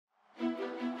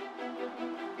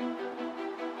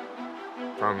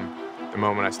From the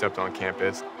moment I stepped on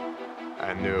campus,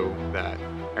 I knew that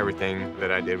everything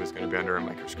that I did was going to be under a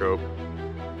microscope.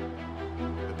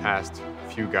 The past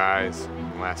few guys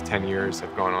in the last 10 years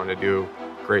have gone on to do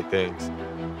great things.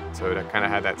 So to kind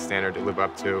of have that standard to live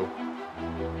up to,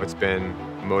 it's been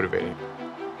motivating.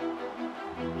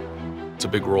 It's a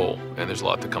big role, and there's a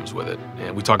lot that comes with it.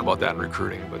 And we talk about that in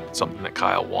recruiting, but it's something that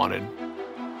Kyle wanted.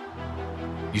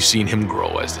 You've seen him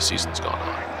grow as the season's gone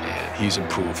on, and he's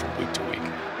improved from week to week.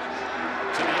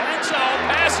 To the end zone,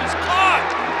 pass is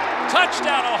caught.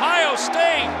 Touchdown, Ohio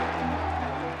State.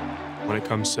 When it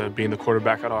comes to being the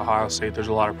quarterback at Ohio State, there's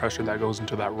a lot of pressure that goes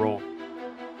into that role.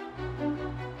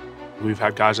 We've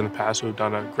had guys in the past who have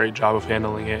done a great job of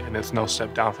handling it, and it's no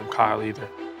step down from Kyle either.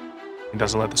 He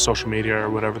doesn't let the social media or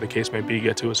whatever the case may be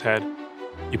get to his head.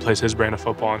 He plays his brand of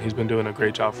football, and he's been doing a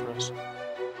great job for us.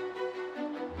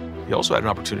 He also had an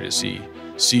opportunity to see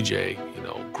CJ,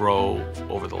 grow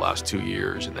over the last 2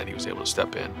 years, and then he was able to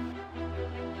step in.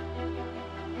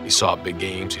 He saw big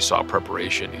games, he saw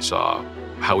preparation, he saw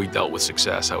how he dealt with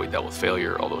success, how he dealt with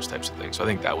failure, all those types of things. So I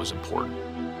think that was important.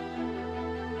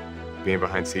 Being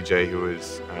behind CJ, who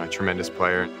was a tremendous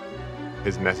player,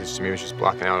 his message to me was just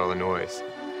blocking out all the noise.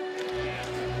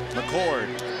 McCord,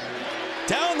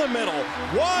 down the middle,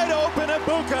 wide open,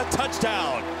 Ibuka,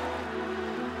 touchdown.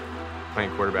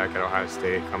 Playing quarterback at Ohio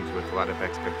State comes with a lot of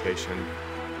expectation.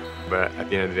 But at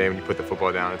the end of the day, when you put the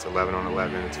football down, it's 11 on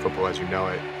 11. It's football as you know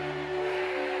it.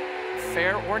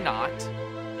 Fair or not,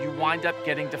 you wind up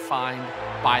getting defined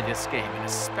by this game, and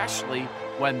especially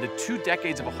when the 2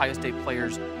 decades of Ohio State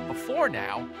players before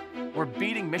now were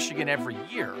beating Michigan every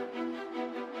year.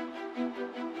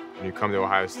 When you come to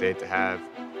Ohio State to have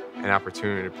an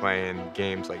opportunity to play in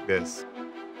games like this,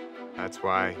 that's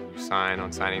why you sign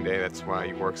on signing day. That's why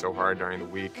you work so hard during the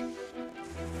week,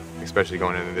 especially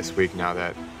going into this week now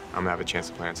that I'm going to have a chance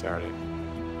to play on Saturday.